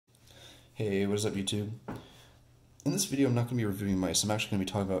Hey, what is up, YouTube? In this video, I'm not going to be reviewing mice. I'm actually going to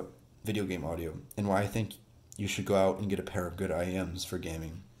be talking about video game audio and why I think you should go out and get a pair of good IEMs for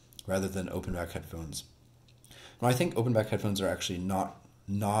gaming rather than open back headphones. Now, I think open back headphones are actually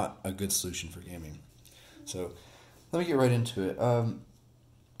not a good solution for gaming. So let me get right into it.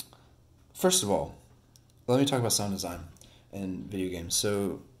 First of all, let me talk about sound design in video games.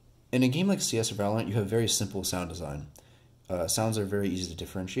 So in a game like CS or Valorant, you have very simple sound design. Sounds are very easy to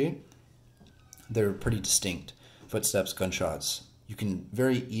differentiate. They're pretty distinct. Footsteps, gunshots. You can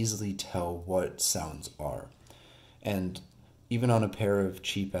very easily tell what sounds are. And even on a pair of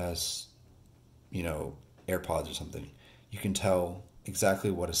cheap-ass, AirPods or something, you can tell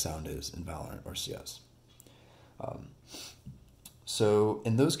exactly what a sound is in Valorant or CS. So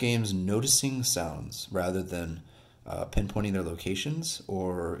in those games, noticing sounds rather than pinpointing their locations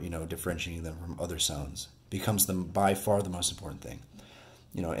or differentiating them from other sounds becomes by far the most important thing.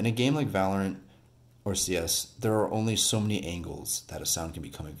 In a game like Valorant or CS, there are only so many angles that a sound can be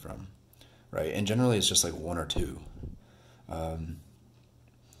coming from, right? And generally, it's just like one or two. In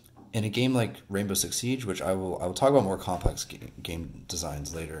a game like Rainbow Six Siege, which I will talk about more complex game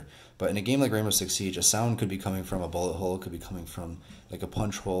designs later, but in a game like Rainbow Six Siege, a sound could be coming from a bullet hole, it could be coming from like a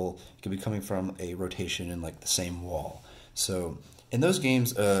punch hole, it could be coming from a rotation in like the same wall. So in those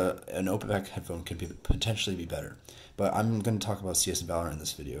games, an open back headphone could potentially be better. But I'm going to talk about CS and Valorant in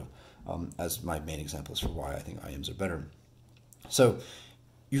this video as my main examples for why I think IEMs are better. So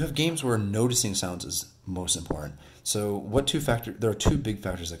you have games where noticing sounds is most important. So there are two big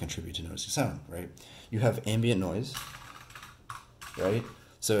factors that contribute to noticing sound, right? You have ambient noise, right?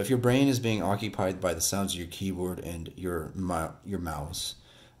 So if your brain is being occupied by the sounds of your keyboard and your mouse,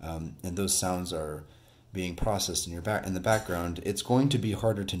 and those sounds are being processed in the background, it's going to be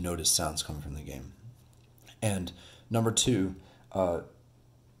harder to notice sounds coming from the game. And number two,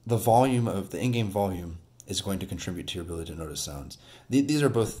 the volume of the in-game volume is going to contribute to your ability to notice sounds. These are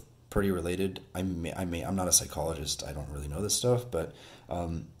both pretty related. I'm not a psychologist. I don't really know this stuff, but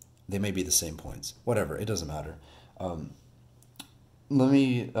they may be the same points. Whatever, it doesn't matter. And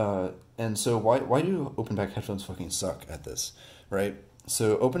so why do open back headphones fucking suck at this, right?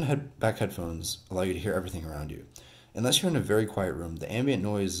 So back headphones allow you to hear everything around you. Unless you're in a very quiet room, the ambient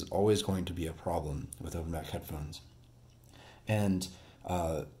noise is always going to be a problem with open back headphones. And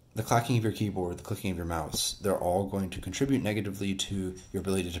the clacking of your keyboard, the clicking of your mouse, they're all going to contribute negatively to your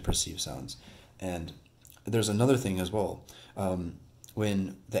ability to perceive sounds. And there's another thing as well.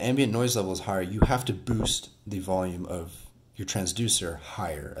 When the ambient noise level is higher, you have to boost the volume of your transducer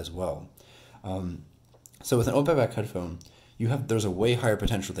higher as well. So with an open back headphone, there's a way higher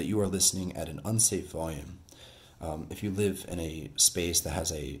potential that you are listening at an unsafe volume if you live in a space that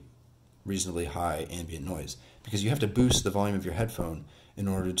has a reasonably high ambient noise, because you have to boost the volume of your headphone in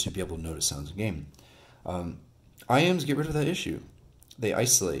order to be able to notice sounds in game. IEMs get rid of that issue. They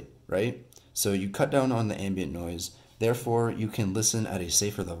isolate, right? So you cut down on the ambient noise, therefore you can listen at a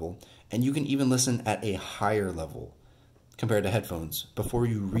safer level, and you can even listen at a higher level compared to headphones before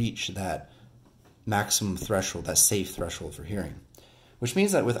you reach that maximum threshold, that safe threshold for hearing. Which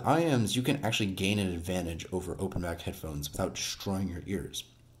means that with IEMs, you can actually gain an advantage over open back headphones without destroying your ears.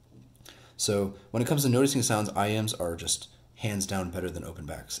 So when it comes to noticing sounds, IEMs are just hands down better than open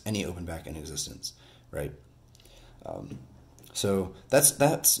backs, any open back in existence, right? So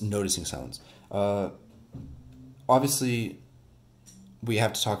that's noticing sounds. Obviously, we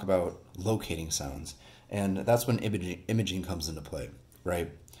have to talk about locating sounds, and that's when imaging comes into play,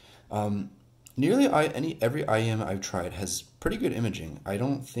 right? Nearly every IEM I've tried has pretty good imaging. I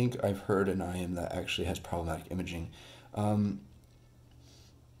don't think I've heard an IEM that actually has problematic imaging.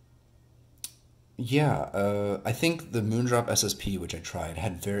 I think the Moondrop SSP, which I tried,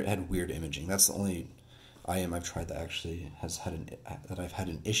 had weird imaging. That's the only IEM I've tried that actually that I've had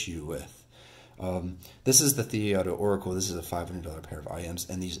an issue with. This is the Theato Oracle. This is a $500 pair of IEMs,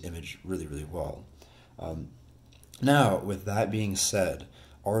 and these image really, really well. Now, with that being said,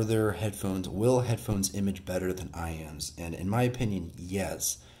 will headphones image better than IEMs? And in my opinion,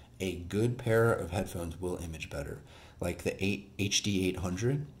 yes. A good pair of headphones will image better. Like the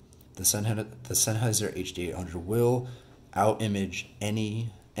HD800, the Sennheiser HD800 will out-image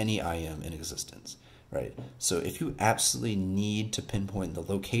any IEM in existence, right? So if you absolutely need to pinpoint the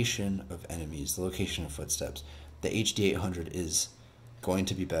location of enemies, the location of footsteps, the HD800 is going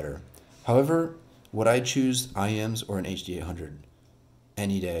to be better. However, would I choose IEMs or an HD800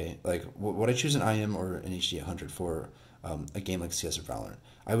 any day? Like, would I choose an IEM or an HD800 for a game like CS or Valorant?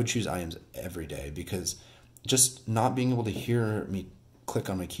 I would choose IEMs every day, because just not being able to hear me click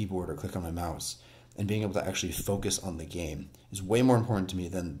on my keyboard or click on my mouse and being able to actually focus on the game is way more important to me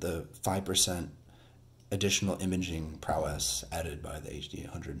than the 5% additional imaging prowess added by the HD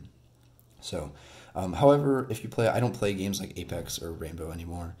 100. So, however, if you play, I don't play games like Apex or Rainbow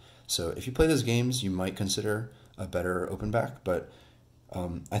anymore. So if you play those games, you might consider a better open back, but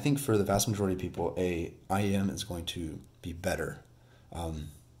I think for the vast majority of people, a IEM is going to be better.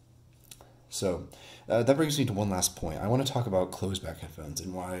 So that brings me to one last point. I want to talk about closed back headphones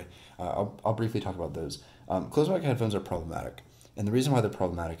and why. I'll briefly talk about those. Closed back headphones are problematic, and the reason why they're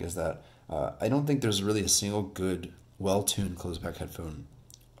problematic is that I don't think there's really a single good, well-tuned closed back headphone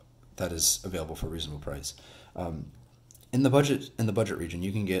that is available for a reasonable price. In the budget region,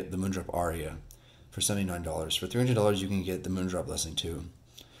 you can get the Moondrop Aria for $79. For $300, you can get the Moondrop Blessing 2.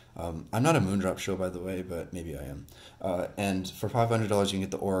 I'm not a Moondrop show, by the way, but maybe I am. And for $500, you can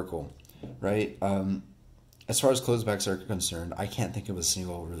get the Oracle, right? As far as closed backs are concerned, I can't think of a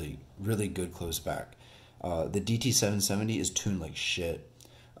single really good closed back. The DT770 is tuned like shit.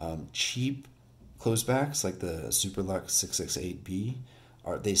 Cheap closed backs like the Superlux 668B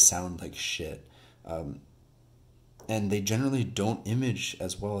they sound like shit. And they generally don't image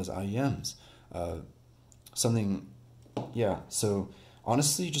as well as IEMs. So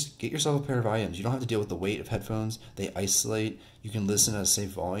honestly, just get yourself a pair of IEMs. You don't have to deal with the weight of headphones. They isolate. You can listen at a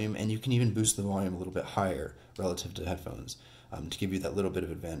safe volume, and you can even boost the volume a little bit higher relative to headphones to give you that little bit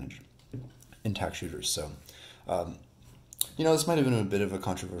of advantage in tack shooters. So, this might have been a bit of a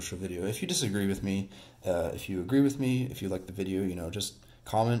controversial video. If you disagree with me, if you agree with me, if you like the video, just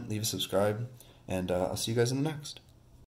comment, leave a subscribe, and I'll see you guys in the next.